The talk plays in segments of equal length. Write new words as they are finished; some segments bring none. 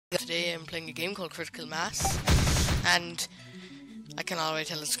I'm playing a game called Critical Mass, and I can already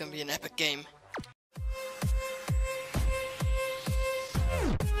tell it's going to be an epic game.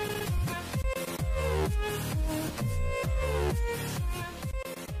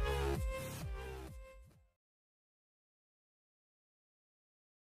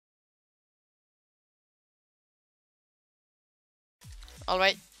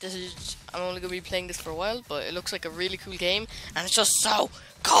 Alright, I'm only going to be playing this for a while, but it looks like a really cool game, and it's just so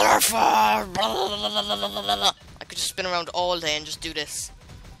colorful! I could just spin around all day and just do this.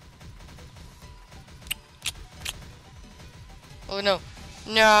 Oh no.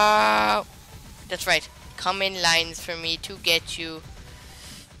 No! That's right. Come in lines for me to get you.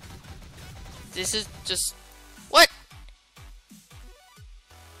 This is just... What?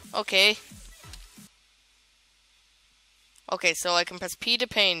 Okay. Okay, so I can press P to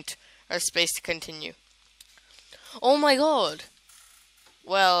paint, or space to continue. Oh my god!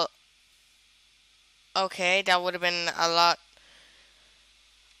 Well... Okay, that would have been a lot...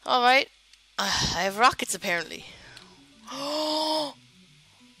 Alright. I have rockets, apparently.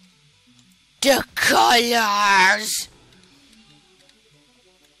 The colors!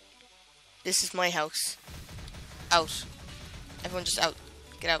 This is my house. Out. Everyone just out.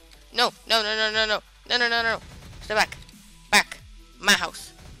 Get out. No, no, no, no, no, no. No, no, no, no. Stay back. Back. My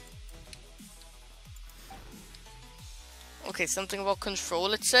house. Okay, something about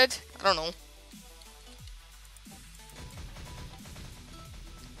control it said. I don't know.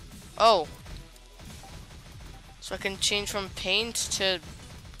 Oh. So I can change from paint to...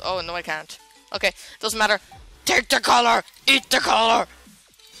 Oh, no I can't. Okay, doesn't matter. Take the color! Eat the color!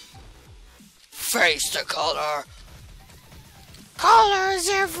 Face the color! Colors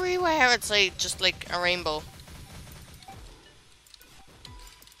everywhere! It's like, just like a rainbow.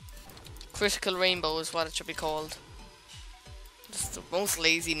 Critical Rainbow is what it should be called. Just the most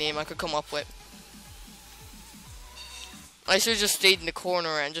lazy name I could come up with. I should have just stayed in the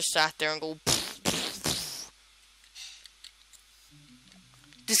corner and just sat there and go...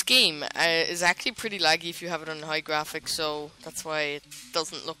 This game is actually pretty laggy if you have it on high graphics, so that's why it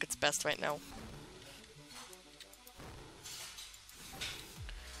doesn't look its best right now.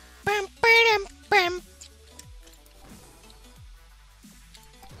 Bam, bam, bam.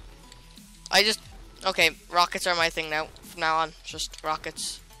 Okay, rockets are my thing now. From now on, just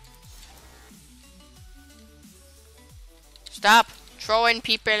rockets. Stop throwing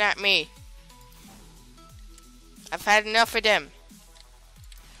people at me. I've had enough of them.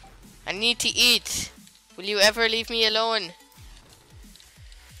 I need to eat. Will you ever leave me alone?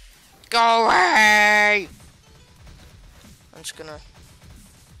 Go away! I'm just gonna...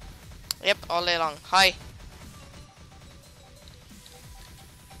 Yep, all day long. Hi.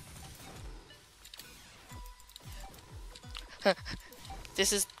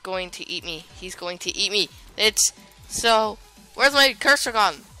 This is going to eat me. He's going to eat me. It's so... Where's my cursor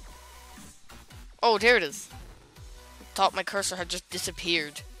gone? Oh, there it is. I thought my cursor had just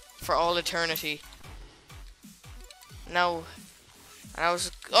disappeared for all eternity. No. And I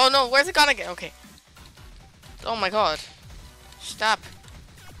was... Oh no, where's it gone again? Okay. Oh my god. Stop.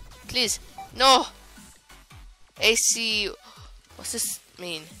 Please. No! AC... What's this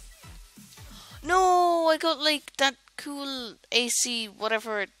mean? No! I got like that cool AC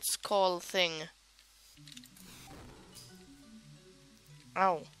whatever it's called thing.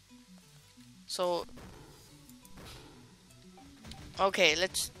 Ow. So... Okay,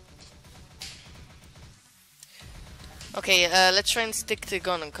 let's... Okay, let's try and stick to the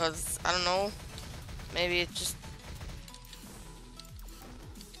gun, because, I don't know, maybe it just...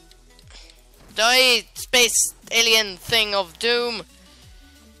 Die, space alien thing of doom!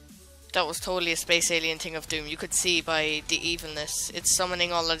 That was totally a space alien thing of doom. You could see by the evilness. It's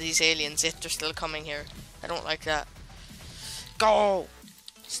summoning all of these aliens, yet they're still coming here. I don't like that. Go!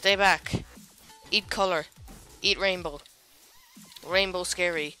 Stay back. Eat color. Eat rainbow. Rainbow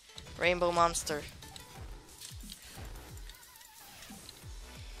scary. Rainbow monster.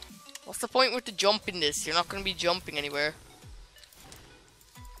 What's the point with the jump in this? You're not going to be jumping anywhere.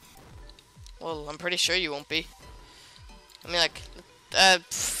 Well, I'm pretty sure you won't be. I mean, like,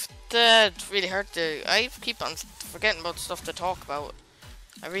 that really hurt to... I keep on forgetting about stuff to talk about.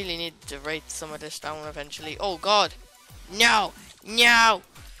 I really need to write some of this down eventually. Oh, God. No! No!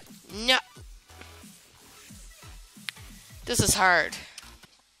 No! This is hard.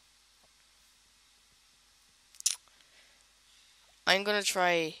 I'm gonna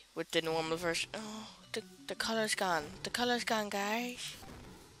try with the normal version. Oh, the color's gone. The color's gone, guys.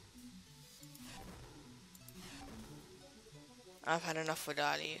 I've had enough with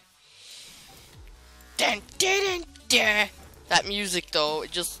all of you. Dun, dun, dun, dun. That music, though,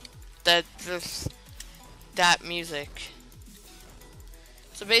 it just that music.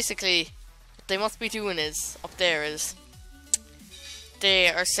 So basically, what they must be doing is, up there is, they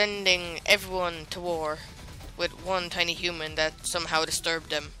are sending everyone to war with one tiny human that somehow disturbed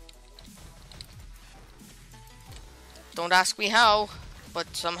them. Don't ask me how,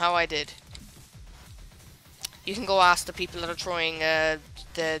 but somehow I did. You can go ask the people that are throwing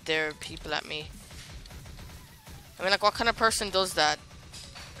their people at me. I mean, like, what kind of person does that?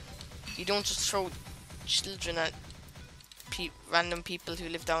 You don't just throw children at random people who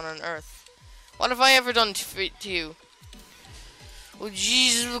live down on Earth. What have I ever done to you? Oh,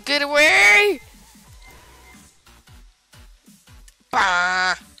 Jesus, get away!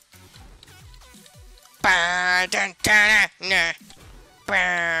 Bah! Bah! Dun, dun, nah.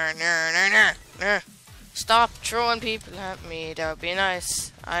 Bah! Nah, nah, nah, nah. Stop throwing people at me, that would be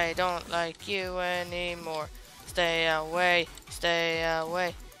nice. I don't like you anymore. Stay away, stay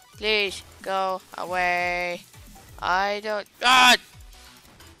away. Please go away. I don't. Ah!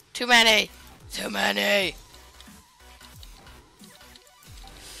 Too many! Too many!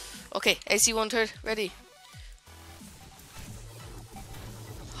 Okay, AC-1 ready.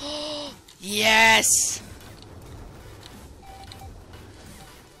 Yes!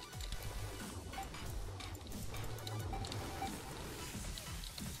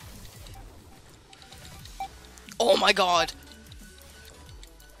 Oh my god!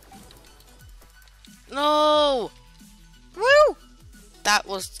 No! Woo! That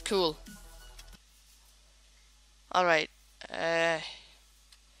was cool. Alright.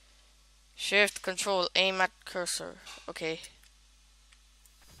 Shift, control, aim at cursor. Okay.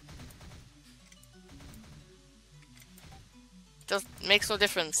 Just makes no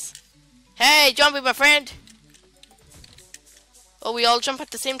difference. Hey, jumping, my friend! Oh, we all jump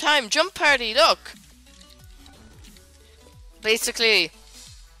at the same time. Jump party, look! Basically,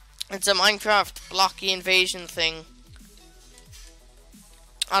 it's a Minecraft blocky invasion thing.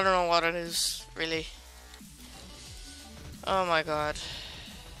 I don't know what it is, really. Oh my god.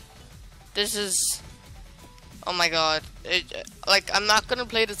 This is... Oh my god. Like, I'm not gonna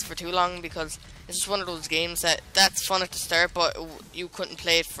play this for too long because it's just one of those games that's fun at the start, but you couldn't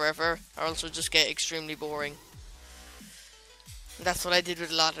play it forever, or else it would just get extremely boring. And that's what I did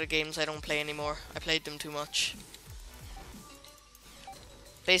with a lot of the games I don't play anymore. I played them too much.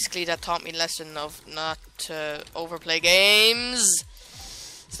 Basically, that taught me a lesson of not to overplay games.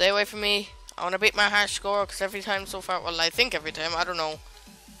 Stay away from me. I want to beat my hash score because every time so far, well, I think every time, I don't know.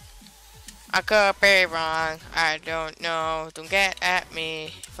 I could be wrong. I don't know. Don't get at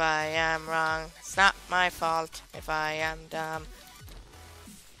me if I am wrong. It's not my fault if I am dumb.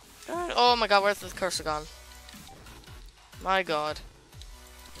 Oh my god, where's the cursor gone? My god.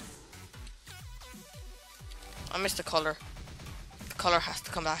 I missed the color. The color has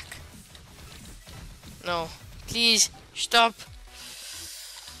to come back. No. Please, stop.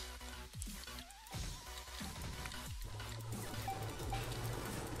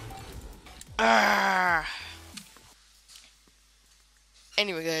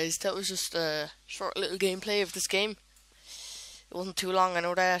 Anyway guys, that was just a short little gameplay of this game. It wasn't too long, I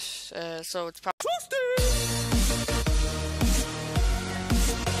know that, so it's probably